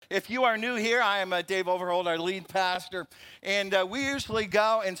If you are new here, I am Dave Overholt, our lead pastor, and we usually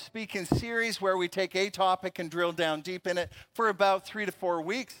go and speak in series where we take a topic and drill down deep in it for about 3 to 4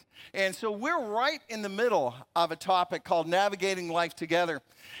 weeks. And so we're right in the middle of a topic called Navigating Life Together.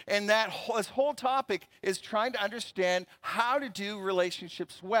 And this whole topic is trying to understand how to do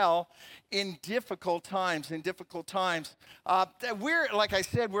relationships well in difficult times. Like I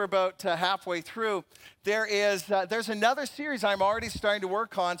said, we're about halfway through. There's another series I'm already starting to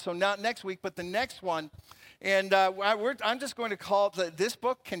work on, so not next week, but the next one. And I'm just going to call it This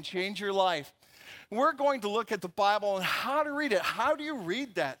Book Can Change Your Life. We're going to look at the Bible and how to read it. How do you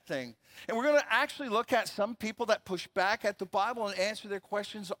read that thing? And we're going to actually look at some people that push back at the Bible and answer their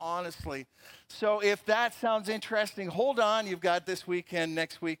questions honestly. So if that sounds interesting, hold on. You've got this week and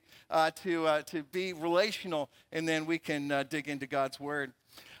next week to be relational, and then we can dig into God's Word.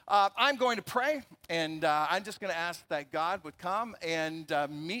 I'm going to pray, and I'm just going to ask that God would come and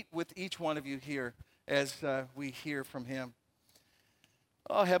meet with each one of you here as we hear from Him.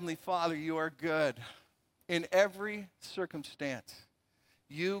 Oh, Heavenly Father, you are good. In every circumstance,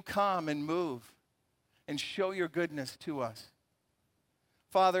 you come and move and show your goodness to us.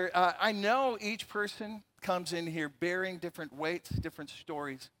 Father, I know each person comes in here bearing different weights, different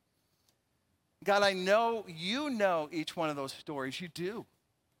stories. God, I know you know each one of those stories. You do.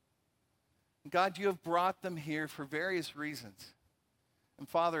 God, you have brought them here for various reasons. And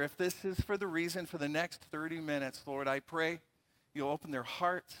Father, if this is for the reason for the next 30 minutes, Lord, I pray you'll open their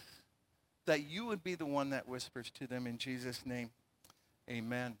hearts, that you would be the one that whispers to them in Jesus' name.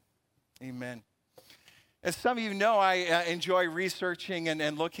 Amen. Amen. As some of you know, I enjoy researching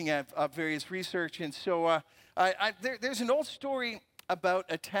and looking at various research. And so there's an old story about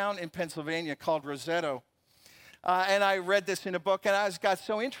a town in Pennsylvania called Roseto. And I read this in a book, and I got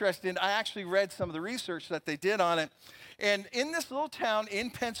so interested. I actually read some of the research that they did on it. And in this little town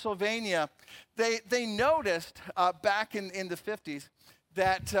in Pennsylvania, they noticed back in the 50s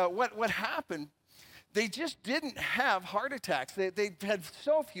that what happened, they just didn't have heart attacks. They had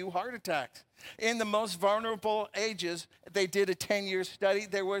so few heart attacks. In the most vulnerable ages, they did a 10-year study.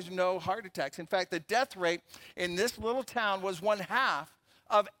 There was no heart attacks. In fact, the death rate in this little town was 1/2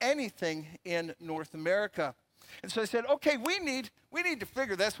 of anything in North America. And so I said, okay, we need to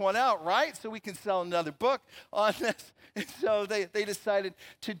figure this one out, right? So we can sell another book on this. And so they decided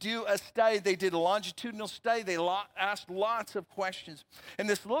to do a study. They did a longitudinal study. They asked lots of questions. And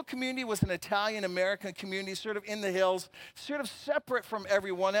this little community was an Italian-American community, sort of in the hills, sort of separate from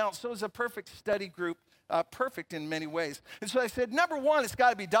everyone else. So it was a perfect study group. Perfect in many ways. And so I said, number one, it's got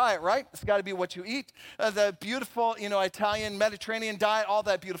to be diet, right? It's got to be what you eat. The beautiful, Italian, Mediterranean diet, all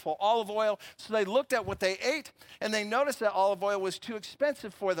that beautiful olive oil. So they looked at what they ate, and they noticed that olive oil was too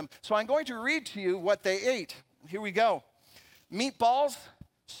expensive for them. So I'm going to read to you what they ate. Here we go. Meatballs,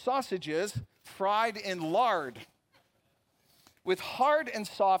 sausages, fried in lard, with hard and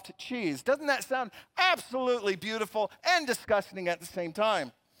soft cheese. Doesn't that sound absolutely beautiful and disgusting at the same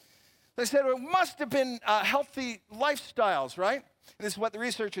time? They said it must have been healthy lifestyles, right? And this is what the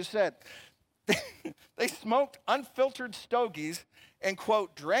researchers said. They smoked unfiltered stogies and,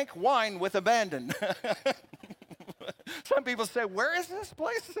 quote, drank wine with abandon. Some people say, where is this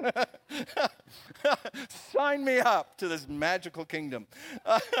place? Sign me up to this magical kingdom.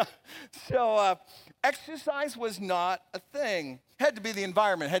 So exercise was not a thing. Had to be the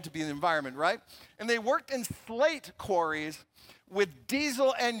environment, right? And they worked in slate quarries with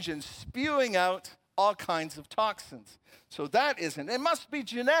diesel engines spewing out all kinds of toxins. So it must be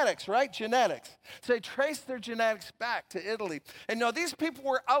genetics, right? Genetics. So they traced their genetics back to Italy. And no, these people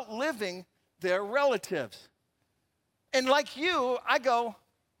were outliving their relatives. And like you, I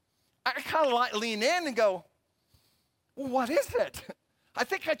kind of lean in and go, well, what is it? I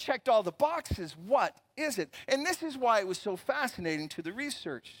think I checked all the boxes. What is it? And this is why it was so fascinating to the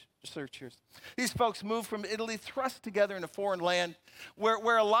researchers. These folks moved from Italy, thrust together in a foreign land where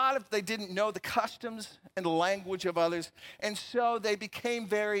they didn't know the customs and the language of others, and so they became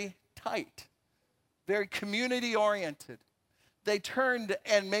very tight, very community-oriented. They turned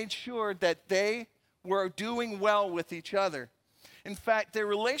and made sure that they were doing well with each other. In fact, their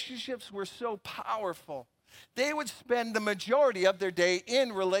relationships were so powerful. They would spend the majority of their day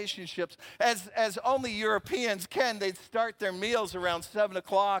in relationships. As only Europeans can, they'd start their meals around 7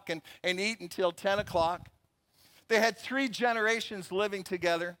 o'clock and eat until 10 o'clock. They had 3 generations living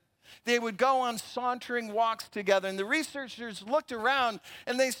together. They would go on sauntering walks together. And the researchers looked around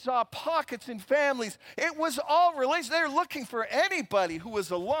and they saw pockets in families. It was all relations. They were looking for anybody who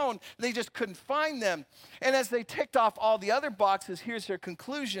was alone. They just couldn't find them. And as they ticked off all the other boxes, here's their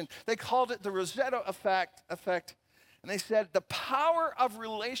conclusion. They called it the Roseto effect. And they said the power of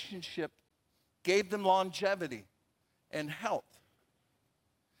relationship gave them longevity and health.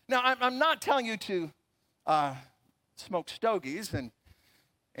 Now, I'm not telling you to smoke stogies and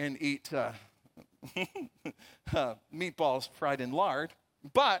eat meatballs fried in lard,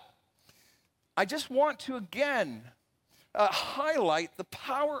 but I just want to again highlight the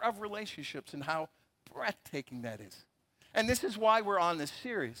power of relationships and how breathtaking that is. And this is why we're on this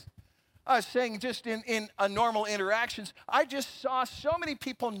series. I was saying just in normal interactions, I just saw so many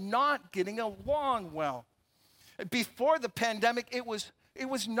people not getting along well. Before the pandemic, it was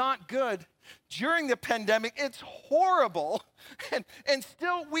not good. During the pandemic, it's horrible. And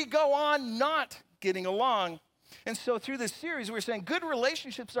still we go on not getting along. And so through this series, we're saying good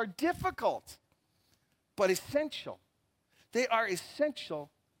relationships are difficult, but essential. They are essential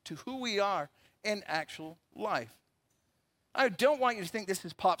to who we are in actual life. I don't want you to think this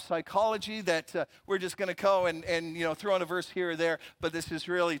is pop psychology, that we're just going to go and throw in a verse here or there, but this is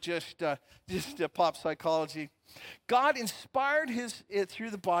really just pop psychology. God inspired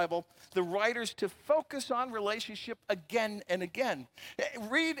through the Bible, the writers to focus on relationship again and again.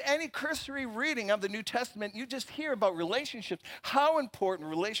 Read any cursory reading of the New Testament, you just hear about relationships, how important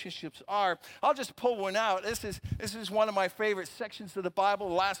relationships are. I'll just pull one out. This is one of my favorite sections of the Bible,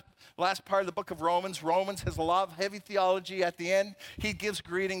 the last part of the book of Romans. Romans has a lot of heavy theology at the end. He gives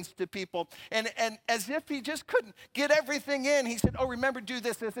greetings to people. And as if he just couldn't get everything in, he said, oh, remember, do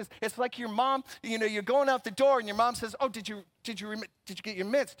this. It's like your mom, you're going out the door and your mom says, oh, did you get your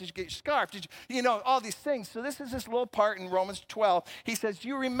mitts? Did you get your scarf? All these things. So this is this little part in Romans 12. He says,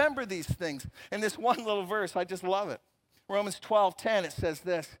 you remember these things. And this one little verse, I just love it. Romans 12:10, it says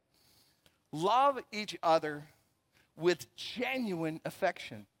this, love each other with genuine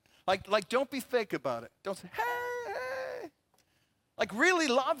affection. Like don't be fake about it. Don't say, hey. Like really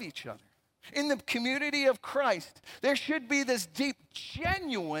love each other. In the community of Christ, there should be this deep,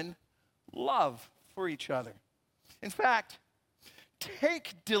 genuine love for each other. In fact,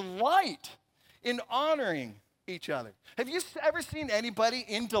 take delight in honoring each other. Have you ever seen anybody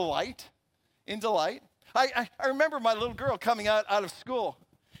in delight? In delight? I remember my little girl coming out of school,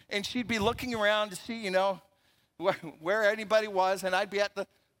 and she'd be looking around to see, where anybody was, and I'd be at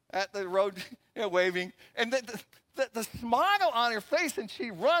the road waving, and the smile on her face, and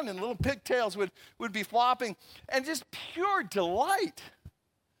she'd run, and little pigtails would be flopping, and just pure delight.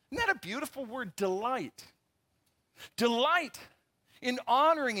 Isn't that a beautiful word, delight? Delight in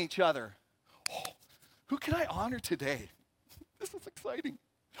honoring each other. Oh, who can I honor today? This is exciting.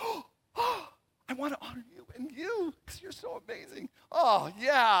 Oh, I want to honor you and you because you're so amazing. Oh,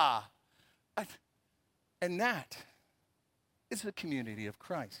 yeah. And that is the community of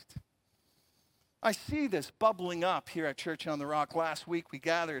Christ. I see this bubbling up here at Church on the Rock. Last week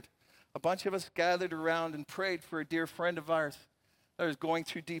a bunch of us gathered around and prayed for a dear friend of ours that was going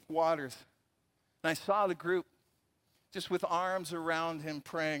through deep waters. And I saw the group just with arms around him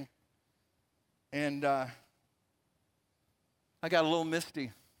praying. And I got a little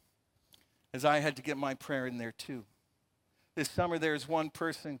misty as I had to get my prayer in there too. This summer there's one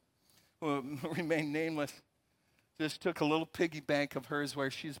person who remained nameless, just took a little piggy bank of hers where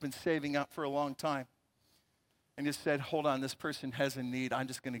she's been saving up for a long time and just said, hold on, this person has a need. I'm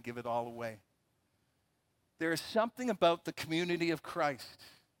just going to give it all away. There is something about the community of Christ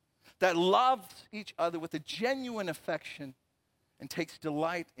that loves each other with a genuine affection and takes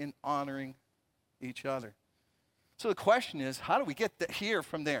delight in honoring each other. So the question is, how do we get here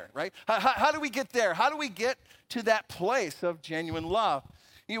from there, right? How do we get there? How do we get to that place of genuine love?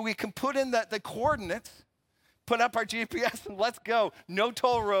 We can put in the coordinates, put up our GPS, and let's go. No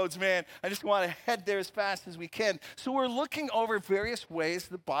toll roads, man. I just want to head there as fast as we can. So we're looking over various ways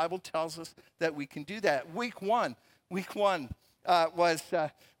the Bible tells us that we can do that. Week one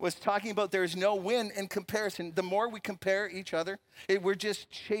was talking about there's no win in comparison. The more we compare each other, we're just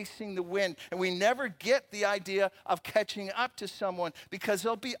chasing the wind. And we never get the idea of catching up to someone because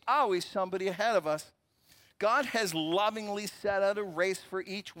there'll be always somebody ahead of us. God has lovingly set out a race for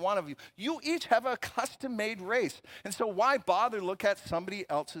each one of you. You each have a custom-made race. And so why bother look at somebody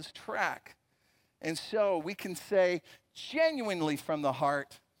else's track? And so we can say genuinely from the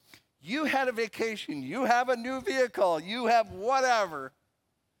heart, you had a vacation, you have a new vehicle, you have whatever.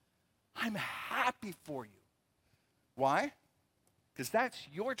 I'm happy for you. Why? Because that's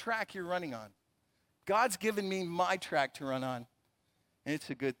your track you're running on. God's given me my track to run on. And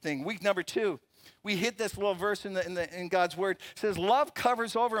it's a good thing. Week number 2, we hit this little verse in God's word. It says, love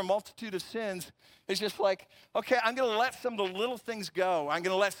covers over a multitude of sins. It's just like, okay, I'm going to let some of the little things go.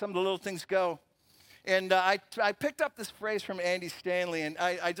 And I picked up this phrase from Andy Stanley, and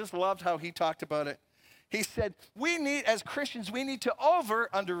I just loved how he talked about it. He said, as Christians, we need to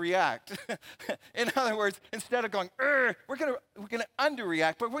underreact. In other words, instead of going, we're going to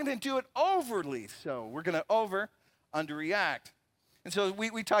underreact, but we're going to do it overly so. We're going to underreact. And so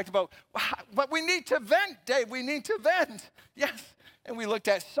we talked about, but we need to vent, Dave. We need to vent. Yes. And we looked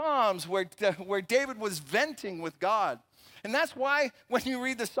at Psalms where David was venting with God. And that's why when you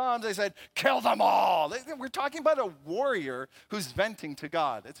read the Psalms, they said, kill them all. We're talking about a warrior who's venting to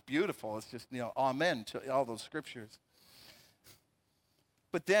God. It's beautiful. It's just, amen to all those scriptures.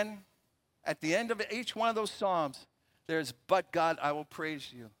 But then at the end of each one of those Psalms, there's, but God, I will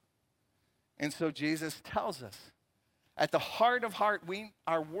praise you. And so Jesus tells us, at the heart of heart, we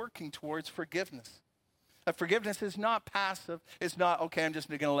are working towards forgiveness. Forgiveness is not passive. It's not, okay, I'm just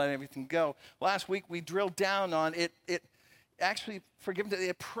going to let everything go. Last week, we drilled down on it. Actually, forgiveness,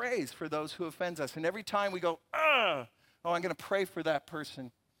 it prays for those who offend us. And every time we go, I'm going to pray for that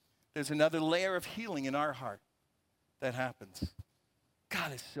person, there's another layer of healing in our heart that happens.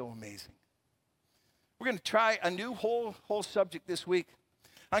 God is so amazing. We're going to try a new whole subject this week.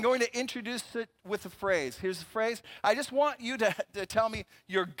 I'm going to introduce it with a phrase. Here's the phrase. I just want you to tell me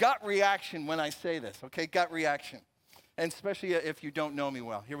your gut reaction when I say this, okay? Gut reaction. And especially if you don't know me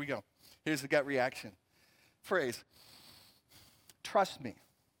well. Here we go. Here's the gut reaction. Phrase. Trust me.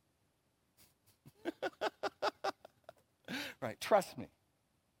 Right, trust me.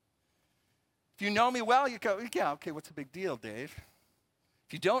 If you know me well, you go, yeah, okay, what's the big deal, Dave?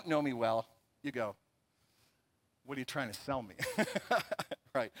 If you don't know me well, you go, what are you trying to sell me?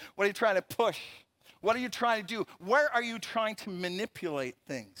 Right, what are you trying to push? What are you trying to do? Where are you trying to manipulate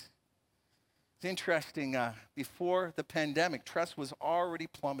things? It's interesting, before the pandemic, trust was already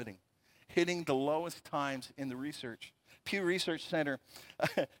plummeting, hitting the lowest times in the research. Pew Research Center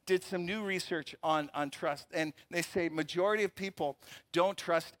did some new research on trust, and they say majority of people don't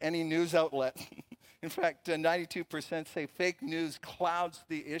trust any news outlet. In fact, 92% say fake news clouds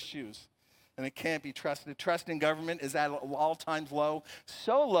the issues, and it can't be trusted. Trust in government is at all-time low,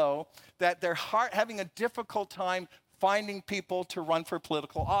 so low that they're having a difficult time finding people to run for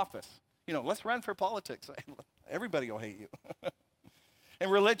political office. Let's run for politics. Everybody will hate you.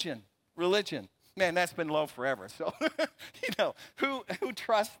 And religion. Man, that's been low forever. So, who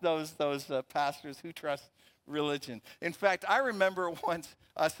trusts those pastors? Who trusts religion? In fact, I remember once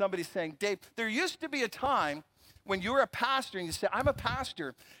somebody saying, Dave, there used to be a time when you were a pastor and you said, I'm a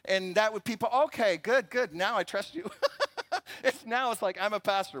pastor. And that would people, okay, good. Now I trust you. It's like, I'm a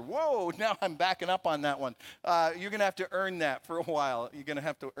pastor. Whoa, now I'm backing up on that one. You're going to have to earn that for a while.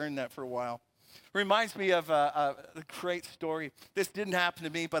 Reminds me of a great story. This didn't happen to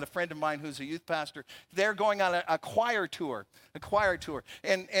me, but a friend of mine who's a youth pastor, they're going on a choir tour.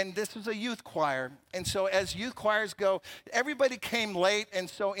 And this was a youth choir. And so as youth choirs go, everybody came late. And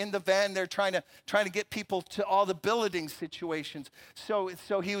so in the van, they're trying to get people to all the billeting situations. So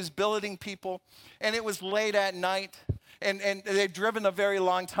he was billeting people, and it was late at night. And they'd driven a very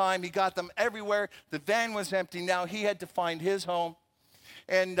long time. He got them everywhere. The van was empty. Now he had to find his home.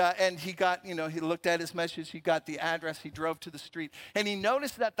 And he got, he looked at his message, he got the address, he drove to the street, and he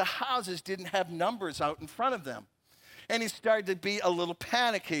noticed that the houses didn't have numbers out in front of them. And he started to be a little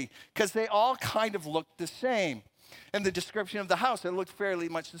panicky because they all kind of looked the same. And the description of the house, it looked fairly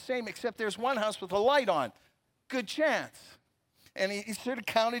much the same, except there's one house with a light on. Good chance. And he sort of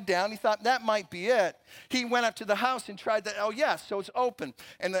counted down. He thought that might be it. He went up to the house and tried that. Oh, yes, so it's open.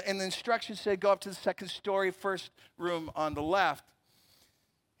 And the instructions said go up to the second story, first room on the left.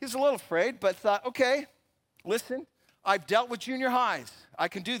 He was a little afraid, but thought, okay, listen, I've dealt with junior highs. I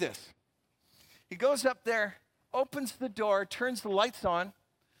can do this. He goes up there, opens the door, turns the lights on.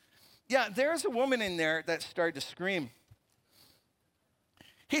 Yeah, there's a woman in there that started to scream.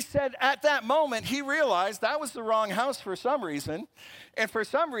 He said at that moment, he realized that was the wrong house for some reason. And for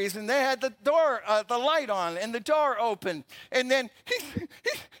some reason, they had the door, the light on and the door open. And then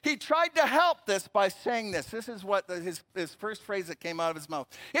he tried to help this by saying this. This is what his first phrase that came out of his mouth.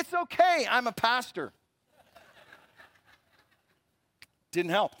 It's okay, I'm a pastor.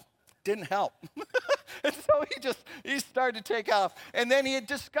 Didn't help. And so he started to take off. And then he had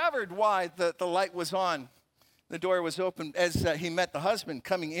discovered why the light was on. The door was open as he met the husband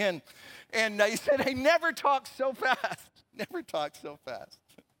coming in. And he said, I never talked so fast.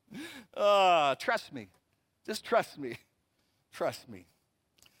 Trust me. Just trust me.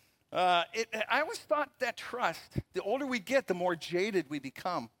 I always thought that trust, the older we get, the more jaded we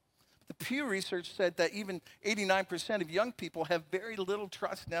become. The Pew Research said that even 89% of young people have very little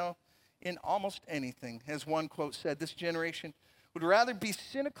trust now in almost anything. As one quote said, this generation would rather be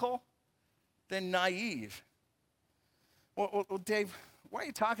cynical than naive. Well, Dave, why are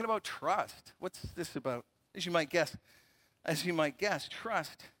you talking about trust? What's this about? As you might guess,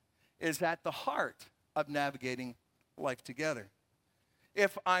 trust is at the heart of navigating life together.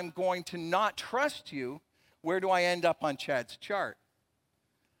 If I'm going to not trust you, where do I end up on Chad's chart?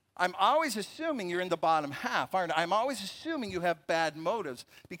 I'm always assuming you're in the bottom half, aren't I? I'm always assuming you have bad motives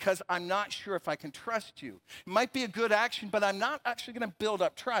because I'm not sure if I can trust you. It might be a good action, but I'm not actually going to build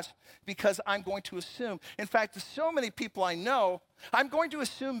up trust because I'm going to assume. In fact, there's so many people I know, I'm going to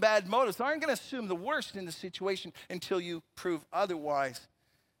assume bad motives. I'm going to assume the worst in the situation until you prove otherwise.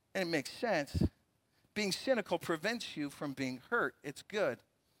 And it makes sense. Being cynical prevents you from being hurt. It's good.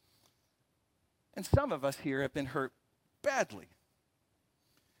 And some of us here have been hurt badly.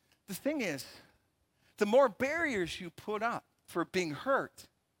 The thing is, the more barriers you put up for being hurt,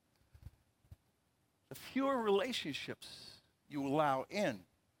 the fewer relationships you allow in.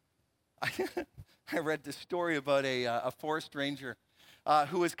 I read this story about a forest ranger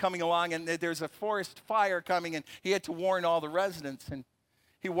who was coming along, and there's a forest fire coming, and he had to warn all the residents. And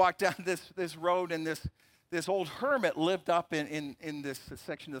he walked down this road, and this old hermit lived up in this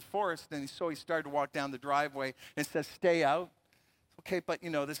section of the forest, and so he started to walk down the driveway, and it says, "Stay out." Okay, but,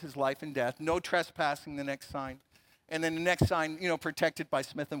 this is life and death. No trespassing, the next sign. And then the next sign, protected by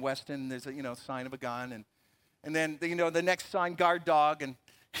Smith & Wesson. There's a, sign of a gun. And then, the next sign, guard dog. And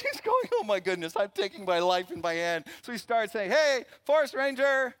he's going, oh, my goodness, I'm taking my life in my hand. So he starts saying, "Hey, forest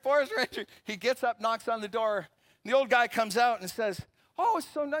ranger, forest ranger." He gets up, knocks on the door. And the old guy comes out and says, "Oh, it's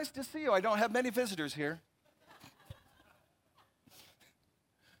so nice to see you. I don't have many visitors here."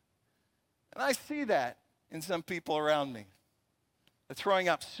 And I see that in some people around me. They're throwing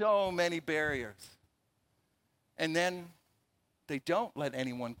up so many barriers. And then they don't let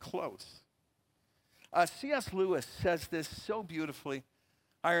anyone close. C.S. Lewis says this so beautifully.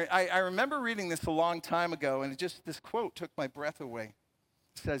 I remember reading this a long time ago, and this quote took my breath away.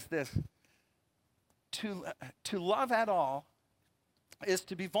 It says this: to love at all is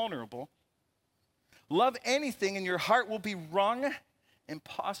to be vulnerable. Love anything, and your heart will be wrung and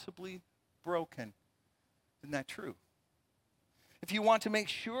possibly broken. Isn't that true? If you want to make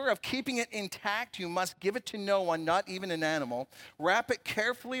sure of keeping it intact, you must give it to no one, not even an animal. Wrap it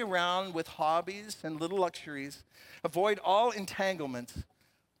carefully around with hobbies and little luxuries. Avoid all entanglements.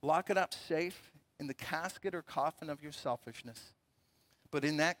 Lock it up safe in the casket or coffin of your selfishness. But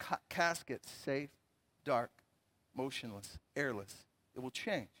in that casket, safe, dark, motionless, airless, it will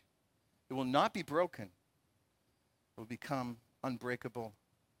change. It will not be broken. It will become unbreakable,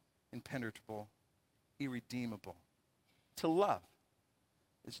 impenetrable, irredeemable. To love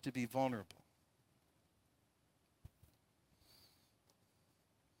is to be vulnerable.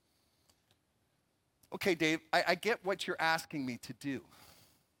 Okay, Dave, I get what you're asking me to do.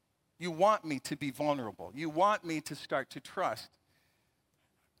 You want me to be vulnerable. You want me to start to trust.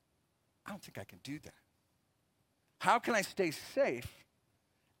 I don't think I can do that. How can I stay safe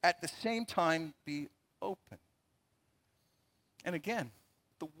at the same time be open? And again,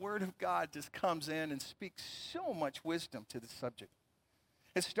 the Word of God just comes in and speaks so much wisdom to the subject.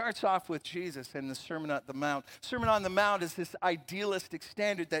 It starts off with Jesus and the Sermon on the Mount. Sermon on the Mount is this idealistic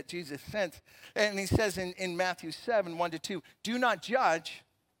standard that Jesus sets. And he says in Matthew 7, 1-2, "Do not judge,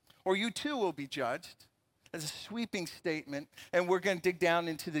 or you too will be judged." That's a sweeping statement, and we're going to dig down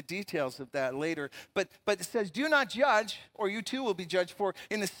into the details of that later. But it says, "Do not judge, or you too will be judged. For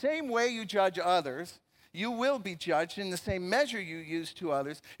in the same way you judge others, you will be judged. In the same measure you use to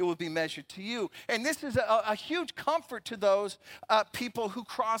others, it will be measured to you." And this is a huge comfort to those people who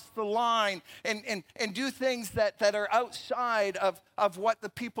cross the line and do things that are outside of what the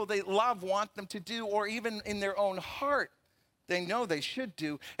people they love want them to do, or even in their own heart they know they should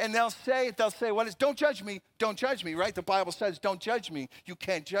do. And they'll say, what is, don't judge me, right? The Bible says, don't judge me. You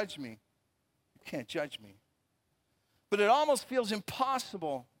can't judge me. You can't judge me. But it almost feels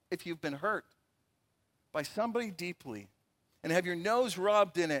impossible if you've been hurt by somebody deeply and have your nose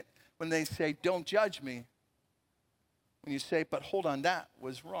rubbed in it when they say, don't judge me. When you say, but hold on, that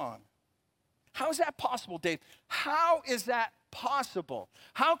was wrong. How is that possible, Dave? How is that possible?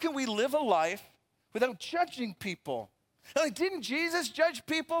 How can we live a life without judging people? Like, didn't Jesus judge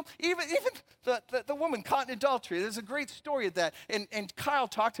people? Even the woman caught in adultery. There's a great story of that. And Kyle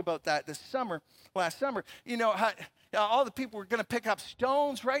talked about that last summer. How all the people were going to pick up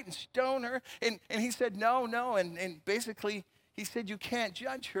stones, right, and stone her. And he said, no. And basically, he said, you can't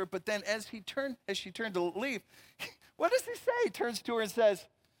judge her. But then as she turned to leave, what does he say? He turns to her and says,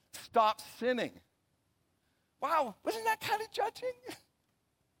 stop sinning. Wow, wasn't that kind of judging?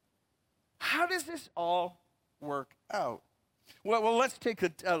 How does this all work out? Well, let's take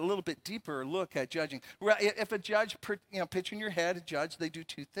a little bit deeper look at judging. If a judge, picture in your head, a judge, they do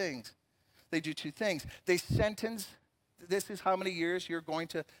two things. They sentence, this is how many years you're going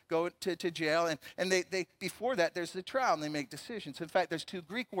to go to jail. And they before that, there's the trial, and they make decisions. In fact, there's two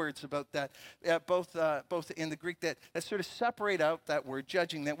Greek words about that, both in the Greek that sort of separate out that word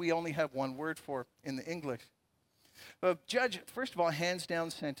judging that we only have one word for in the English. But judge, first of all, hands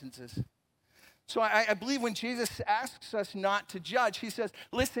down sentences. So I believe when Jesus asks us not to judge, he says,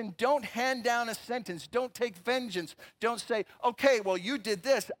 listen, don't hand down a sentence. Don't take vengeance. Don't say, okay, well, you did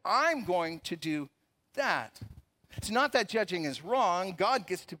this. I'm going to do that. It's not that judging is wrong. God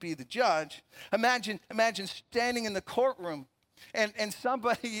gets to be the judge. Imagine standing in the courtroom and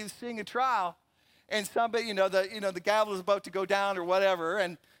somebody is seeing a trial and somebody, the gavel is about to go down or whatever,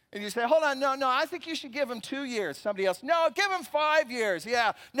 and you say, hold on, no, I think you should give him 2 years. Somebody else, no, give him 5 years.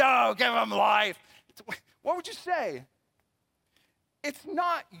 Yeah, no, give him life. What would you say? It's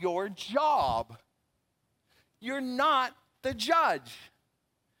not your job. You're not the judge.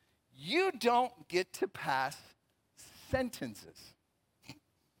 You don't get to pass sentences.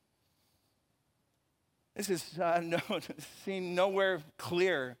 This is seen nowhere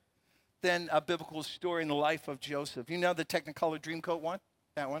clearer than a biblical story in the life of Joseph. You know the Technicolor Dreamcoat one?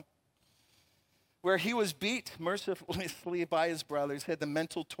 That one? Where he was beat mercilessly by his brothers, had the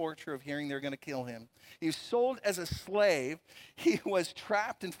mental torture of hearing they're going to kill him. He was sold as a slave. He was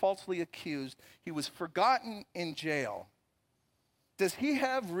trapped and falsely accused. He was forgotten in jail. Does he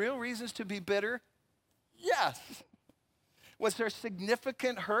have real reasons to be bitter? Yes. Was there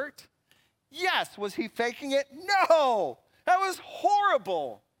significant hurt? Yes. Was he faking it? No. That was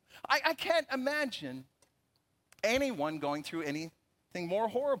horrible. I can't imagine anyone going through anything more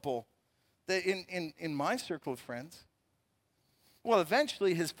horrible than in my circle of friends. Well,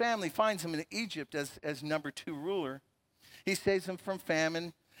 eventually his family finds him in Egypt as number 2 ruler. He saves them from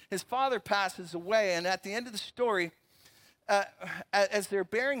famine. His father passes away, and at the end of the story, as they're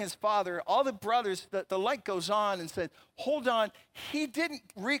burying his father, all the brothers, the light goes on and said, hold on, he didn't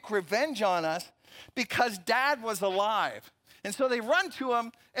wreak revenge on us because Dad was alive. And so they run to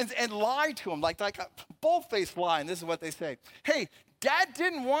him and lie to him, like a bold-faced lie, and this is what they say. Hey, Dad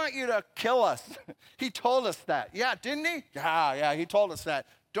didn't want you to kill us. He told us that. Yeah, didn't he? Yeah, he told us that.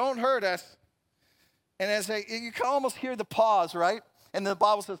 Don't hurt us. And you can almost hear the pause, right? And the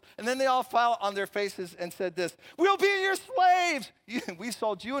Bible says, and then they all fell on their faces and said this, we'll be your slaves. We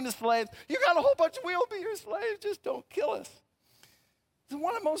sold you into slaves. You got a whole bunch, we'll be your slaves. Just don't kill us. It's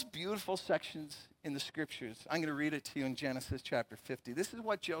one of the most beautiful sections in the scriptures. I'm going to read it to you in Genesis chapter 50. This is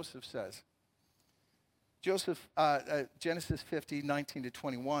what Joseph says. Genesis 50, 19 to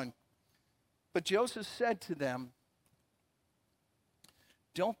 21. But Joseph said to them,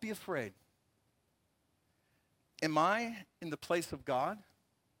 don't be afraid. Am I in the place of God?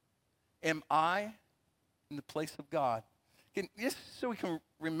 Am I in the place of God? Just so we can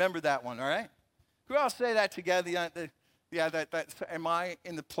remember that one, all right? Can we all say that together? Am I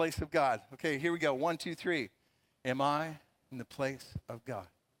in the place of God? Okay, here we go. 1, 2, 3. Am I in the place of God?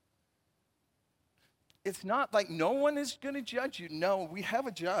 It's not like no one is going to judge you. No, we have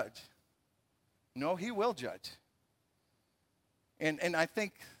a judge. No, he will judge. And I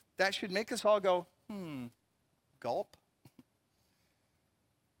think that should make us all go, gulp.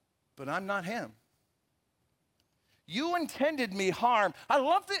 But I'm not him. You intended me harm. I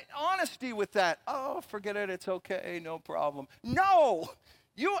love the honesty with that. Oh, forget it. It's okay. No problem. No,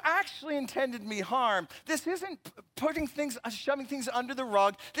 you actually intended me harm. This isn't shoving things under the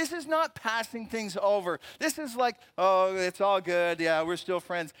rug. This is not passing things over. This is like, oh, it's all good. Yeah, we're still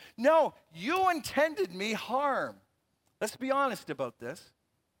friends. No, you intended me harm. Let's be honest about this.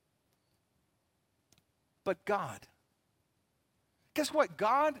 But God, guess what?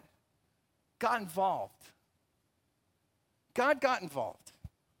 God got involved. God got involved.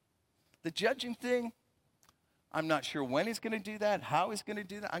 The judging thing, I'm not sure when he's going to do that, how he's going to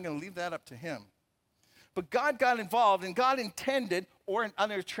do that. I'm going to leave that up to him. But God got involved, and God intended, or in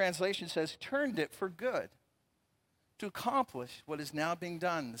other translation says, turned it for good to accomplish what is now being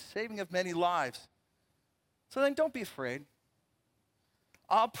done, the saving of many lives. So then don't be afraid.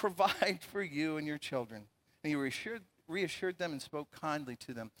 I'll provide for you and your children. And he reassured them and spoke kindly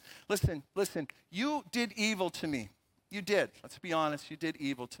to them. Listen, you did evil to me. You did. Let's be honest, you did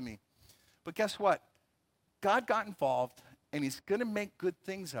evil to me. But guess what? God got involved, and he's going to make good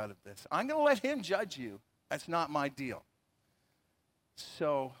things out of this. I'm going to let him judge you. That's not my deal.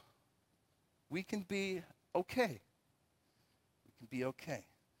 So we can be okay. We can be okay.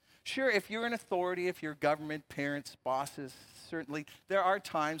 Sure, if you're an authority, if you're government, parents, bosses, certainly there are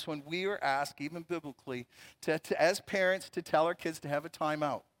times when we are asked, even biblically, as parents, to tell our kids to have a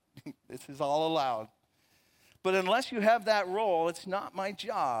timeout. This is all allowed. But unless you have that role, it's not my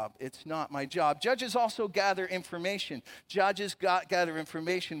job. It's not my job. Judges also gather information. Judges gather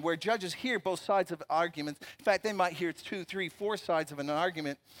information where judges hear both sides of arguments. In fact, they might hear 2, 3, 4 sides of an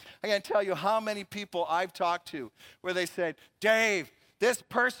argument. I can't tell you how many people I've talked to where they said, Dave, this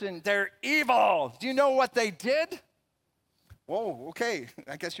person, they're evil. Do you know what they did? Whoa, okay.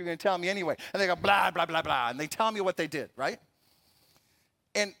 I guess you're going to tell me anyway. And they go, blah, blah, blah, blah. And they tell me what they did, right?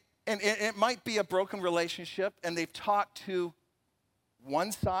 And it might be a broken relationship, and they've talked to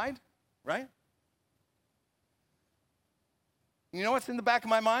one side, right? You know what's in the back of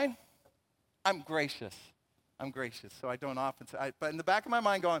my mind? I'm gracious. So I don't often say, but in the back of my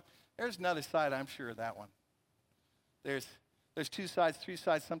mind going, there's another side, I'm sure of that one. There's 2 sides, 3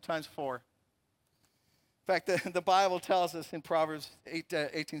 sides, sometimes 4. In fact, the Bible tells us in Proverbs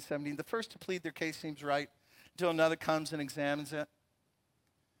 18:17, the first to plead their case seems right until another comes and examines it.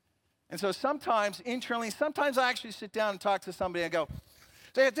 And so sometimes internally, sometimes I actually sit down and talk to somebody and go,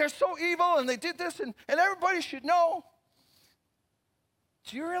 they're so evil and they did this and everybody should know.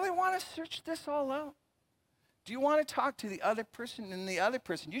 Do you really want to search this all out? Do you want to talk to the other person and the other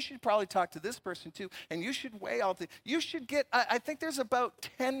person? You should probably talk to this person too. And you should weigh all the, you should get, I think there's about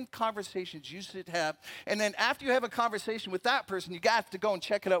 10 conversations you should have. And then after you have a conversation with that person, you have to go and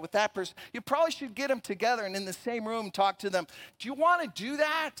check it out with that person. You probably should get them together and in the same room talk to them. Do you want to do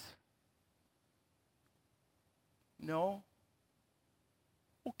that? No?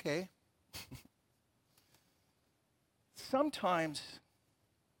 Okay. Sometimes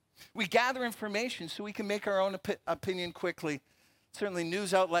we gather information so we can make our own opinion quickly. Certainly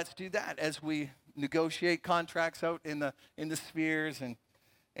news outlets do that as we negotiate contracts out in the spheres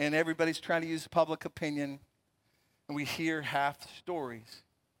and everybody's trying to use public opinion and we hear half stories.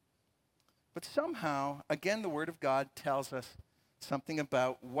 But somehow, again, the Word of God tells us something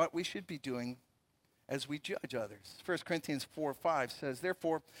about what we should be doing as we judge others. 1 Corinthians 4:5 says,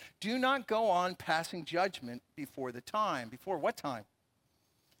 therefore, do not go on passing judgment before the time. Before what time?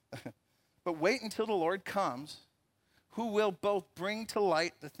 But wait until the Lord comes, who will both bring to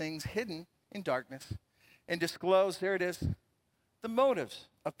light the things hidden in darkness and disclose, there it is, the motives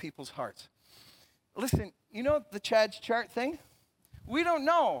of people's hearts. Listen, you know the Chad's chart thing? We don't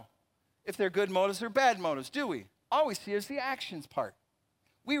know if they're good motives or bad motives, do we? All we see is the actions part.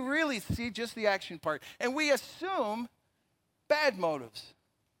 We really see just the action part. And we assume bad motives.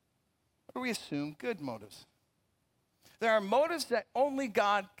 Or we assume good motives. There are motives that only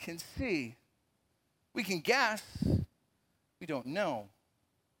God can see. We can guess. We don't know.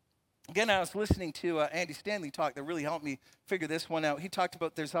 Again, I was listening to Andy Stanley talk that really helped me figure this one out. He talked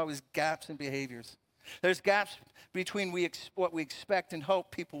about there's always gaps in behaviors. There's gaps between what we expect and hope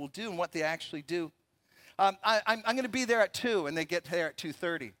people will do and what they actually do. I'm going to be there at 2, and they get there at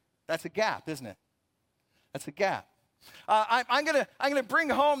 2:30. That's a gap, isn't it? That's a gap. I'm going to bring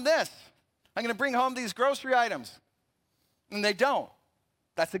home this. I'm going to bring home these grocery items, and they don't.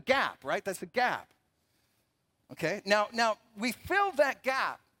 That's a gap, right? That's a gap. Okay. Now we fill that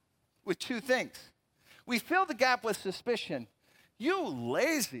gap with 2 things. We fill the gap with suspicion. You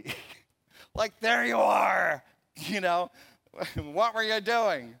lazy, like there you are. You know, what were you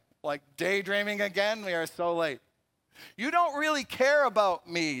doing? Like daydreaming again? We are so late. You don't really care about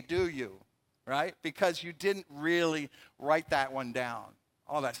me, do you? Right? Because you didn't really write that one down.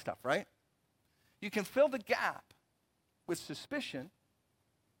 All that stuff, right? You can fill the gap with suspicion,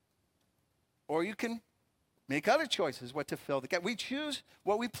 or you can make other choices what to fill the gap. We choose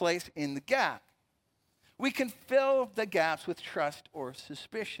what we place in the gap. We can fill the gaps with trust or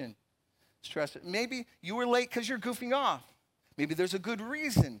suspicion. Trust. Maybe you were late because you're goofing off. Maybe there's a good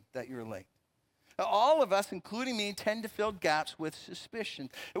reason that you're late. All of us, including me, tend to fill gaps with suspicion.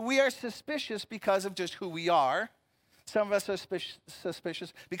 We are suspicious because of just who we are. Some of us are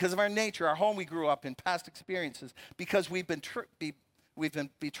suspicious because of our nature, our home we grew up in, past experiences, because we've been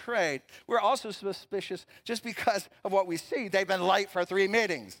betrayed. We're also suspicious just because of what we see. They've been late for 3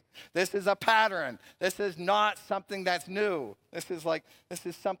 meetings. This is a pattern. This is not something that's new. This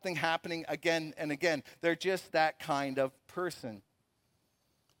is something happening again and again. They're just that kind of person.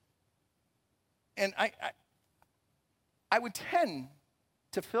 And I would tend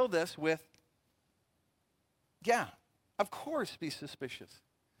to fill this with, yeah, of course, be suspicious.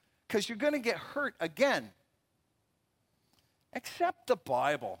 Because you're going to get hurt again. Except the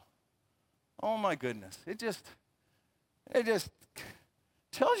Bible. Oh my goodness. It just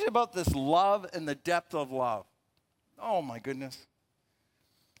tells you about this love and the depth of love. Oh my goodness.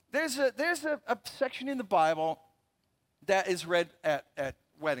 There's a section in the Bible that is read at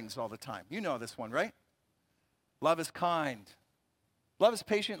weddings all the time. You know this one, right? Love is kind. Love is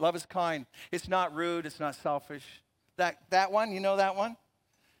patient. Love is kind. It's not rude. It's not selfish. That one, you know that one?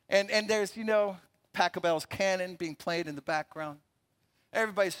 And there's, Pachelbel's canon being played in the background.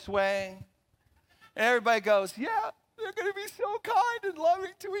 Everybody's swaying. And everybody goes, yeah, they're going to be so kind and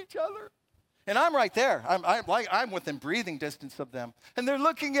loving to each other. And I'm right there. I'm within breathing distance of them. And they're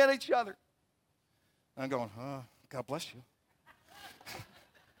looking at each other. I'm going, oh, God bless you.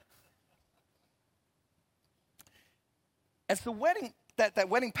 As the wedding, that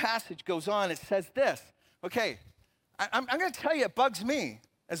wedding passage goes on, it says this. Okay, I'm going to tell you, it bugs me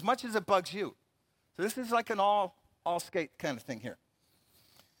as much as it bugs you. So this is like an all skate kind of thing here.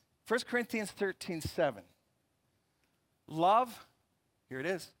 1 Corinthians 13:7. Love, here it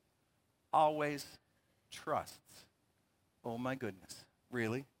is, always trusts. Oh my goodness,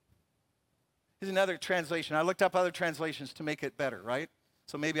 really? Here's another translation. I looked up other translations to make it better, right?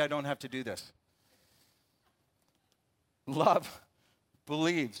 So maybe I don't have to do this. Love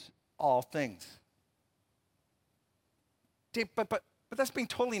believes all things. But that's being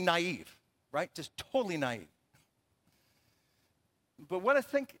totally naive, right? Just totally naive. But what I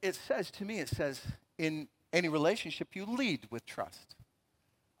think it says to me, it says in any relationship, you lead with trust.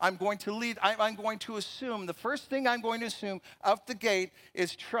 I'm going to lead, I'm going to assume, the first thing I'm going to assume out the gate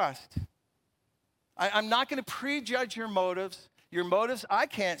is trust. I'm not going to prejudge your motives. Your motives I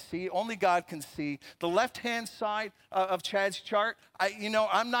can't see, only God can see. The left-hand side of Chad's chart,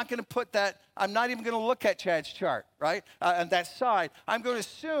 I'm not going to put that, I'm not even going to look at Chad's chart, right? On that side. I'm going to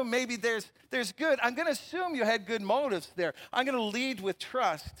assume maybe there's good. I'm going to assume you had good motives there. I'm going to lead with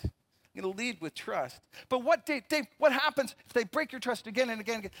trust. I'm going to lead with trust. But what happens if they break your trust again and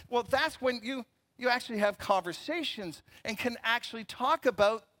again and again? Well, that's when you actually have conversations and can actually talk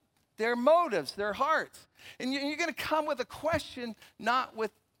about their motives, their hearts. And you're going to come with a question, not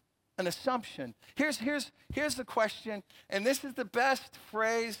with an assumption. Here's the question, and this is the best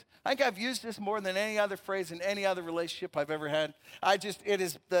phrase. I think I've used this more than any other phrase in any other relationship I've ever had.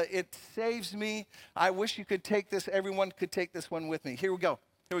 It saves me. I wish you could take this, everyone could take this one with me. Here we go.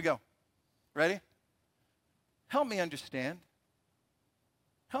 Ready? Help me understand.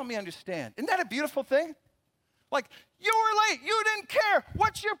 Help me understand. Isn't that a beautiful thing? Like, you were late. You didn't care.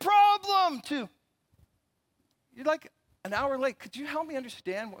 What's your problem? You're like an hour late. Could you help me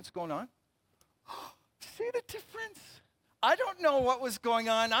understand what's going on? See the difference? I don't know what was going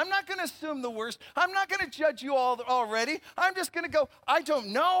on. I'm not going to assume the worst. I'm not going to judge you all already. I'm just going to go, I don't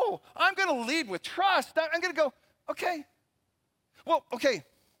know. I'm going to lead with trust. I'm going to go, okay. Well, okay.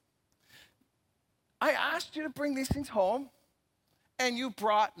 I asked you to bring these things home, and you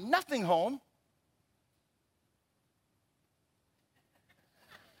brought nothing home.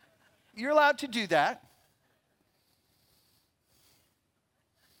 You're allowed to do that.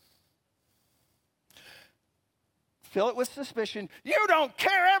 Fill it with suspicion. You don't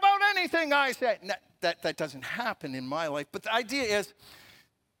care about anything I said. No, that doesn't happen in my life. But the idea is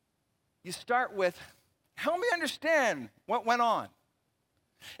you start with, help me understand what went on.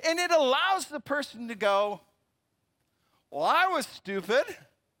 And it allows the person to go, well, I was stupid,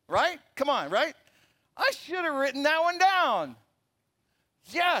 right? Come on, right? I should have written that one down.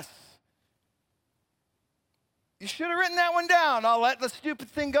 Yes. You should have written that one down. I'll let the stupid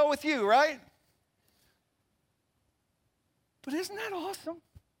thing go with you, right? But isn't that awesome?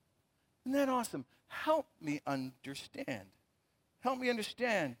 Isn't that awesome? Help me understand. Help me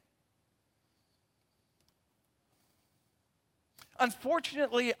understand.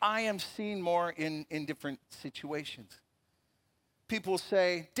 Unfortunately, I am seen more in different situations. People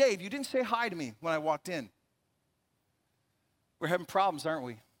say, Dave, you didn't say hi to me when I walked in. We're having problems, aren't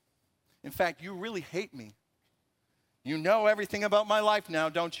we? In fact, you really hate me. You know everything about my life now,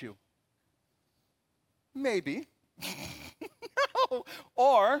 don't you? Maybe. No.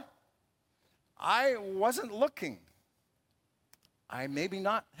 Or, I wasn't looking. I maybe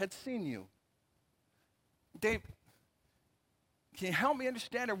not had seen you. Dave, can you help me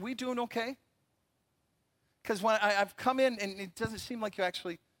understand? Are we doing okay? Because when I've come in and it doesn't seem like you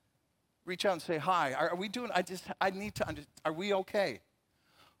actually reach out and say hi. Are we doing, I need to understand, are we okay?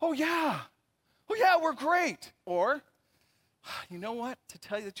 Oh yeah, we're great. Or, you know what? To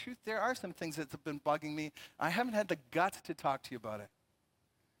tell you the truth, there are some things that have been bugging me. I haven't had the guts to talk to you about it.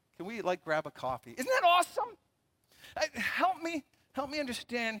 Can we grab a coffee? Isn't that awesome? Help me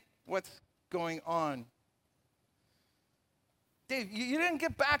understand what's going on. Dave, you didn't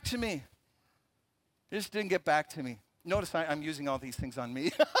get back to me. You just didn't get back to me. Notice I'm using all these things on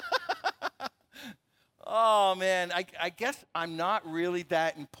me. Oh, man, I guess I'm not really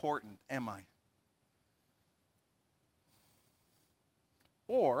that important, am I?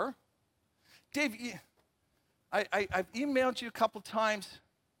 Or, Dave, I've emailed you a couple times.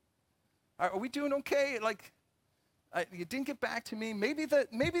 Are we doing okay? Like, you didn't get back to me. Maybe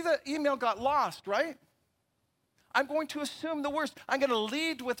the email got lost, right? I'm going to assume the worst. I'm going to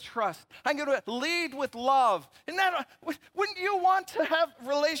lead with trust. I'm going to lead with love. And that, wouldn't you want to have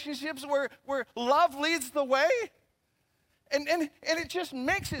relationships where love leads the way? And it just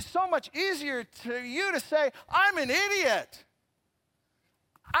makes it so much easier to you to say, I'm an idiot.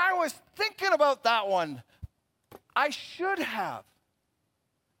 I was thinking about that one. I should have.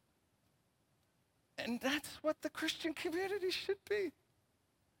 And that's what the Christian community should be.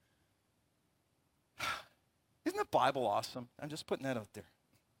 Isn't the Bible awesome? I'm just putting that out there.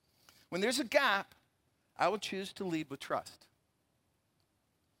 When there's a gap, I will choose to lead with trust.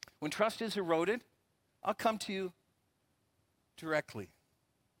 When trust is eroded, I'll come to you directly.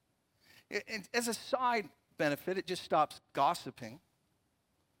 As a side benefit, it just stops gossiping.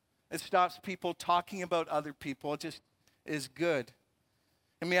 It stops people talking about other people. It just is good.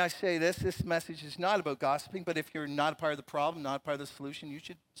 And may I say this message is not about gossiping, but if you're not a part of the problem, not a part of the solution, you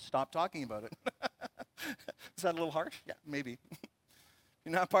should stop talking about it. Is that a little harsh? Yeah, maybe.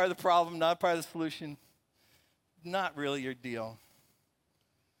 You're not part of the problem, not part of the solution, not really your deal.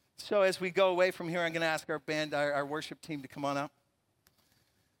 So as we go away from here, I'm going to ask our band, our worship team to come on up.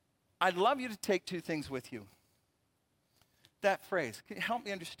 I'd love you to take two things with you. That phrase, can you help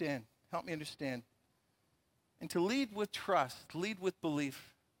me understand? Help me understand. And to lead with trust, lead with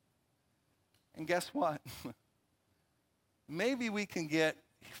belief. And guess what? Maybe we can get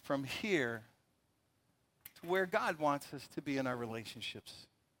from here to where God wants us to be in our relationships.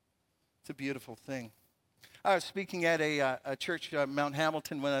 It's a beautiful thing. I was speaking at a church, Mount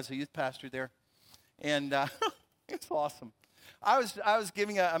Hamilton, when I was a youth pastor there. And it's awesome. I was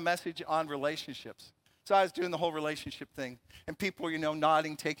giving a message on relationships. So I was doing the whole relationship thing. And people were,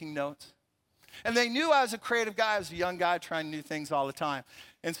 nodding, taking notes. And they knew I was a creative guy. I was a young guy trying new things all the time.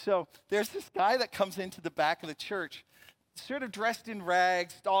 And so there's this guy that comes into the back of the church, sort of dressed in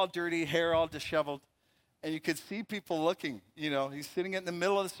rags, all dirty, hair all disheveled. And you could see people looking, he's sitting in the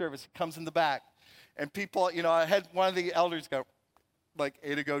middle of the service. He comes in the back. And people, I had one of the elders go, like,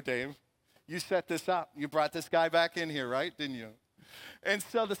 "Way to go, Dave. You set this up. You brought this guy back in here, right? Didn't you?" And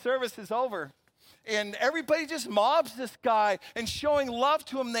so the service is over. And everybody just mobs this guy and showing love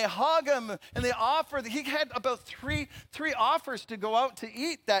to him. They hug him and they offer. He had about three offers to go out to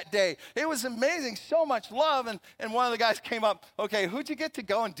eat that day. It was amazing, so much love. And one of the guys came up, "Okay, who'd you get to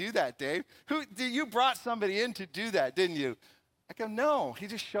go and do that, Dave? You brought somebody in to do that, didn't you?" I go, "No, he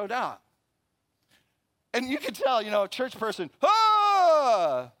just showed up." And you could tell, a church person,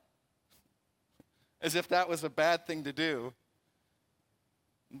 "Ah!" As if that was a bad thing to do.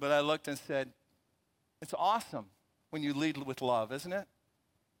 But I looked and said, it's awesome when you lead with love, isn't it?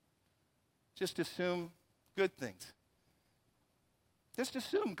 Just assume good things. Just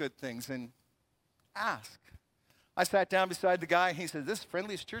assume good things and ask. I sat down beside the guy, and he said, "This is the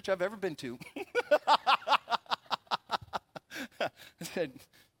friendliest church I've ever been to." I said,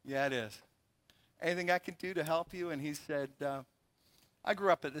 "Yeah, it is. Anything I can do to help you?" And he said, "I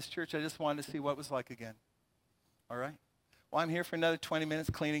grew up at this church. I just wanted to see what it was like again." All right. Well, I'm here for another 20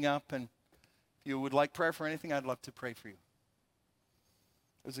 minutes cleaning up, and if you would like prayer for anything, I'd love to pray for you.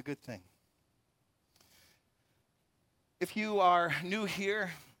 It was a good thing. If you are new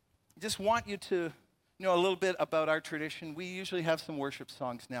here, I just want you to know a little bit about our tradition. We usually have some worship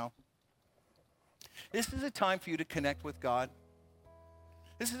songs now. This is a time for you to connect with God.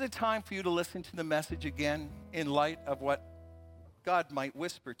 This is a time for you to listen to the message again in light of what God might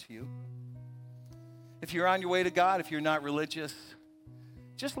whisper to you. If you're on your way to God, if you're not religious,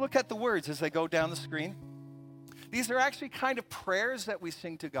 just look at the words as they go down the screen. These are actually kind of prayers that we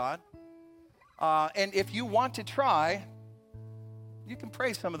sing to God. And if you want to try, you can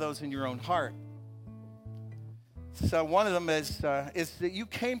pray some of those in your own heart. So one of them is that you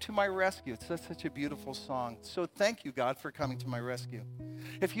came to my rescue. It's such a beautiful song. So thank you, God, for coming to my rescue.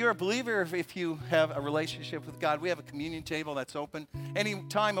 If you're a believer, if you have a relationship with God, we have a communion table that's open. Any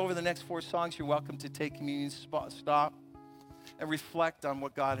time over the next 4 songs, you're welcome to take communion, stop, and reflect on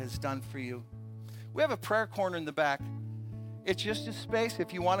what God has done for you. We have a prayer corner in the back. It's just a space.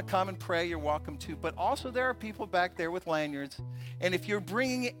 If you want to come and pray, you're welcome to. But also there are people back there with lanyards. And if you're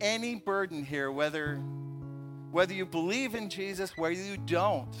bringing any burden here, whether you believe in Jesus, whether you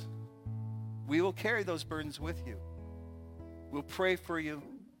don't, we will carry those burdens with you. We'll pray for you.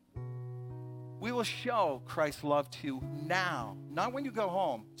 We will show Christ's love to you now. Not when you go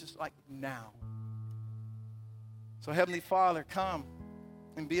home, just like now. So Heavenly Father, come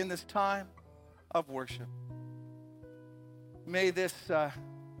and be in this time of worship. May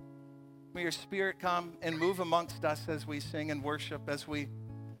your Spirit come and move amongst us as we sing and worship, as we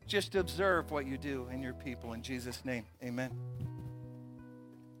just observe what you do in your people. In Jesus' name, amen.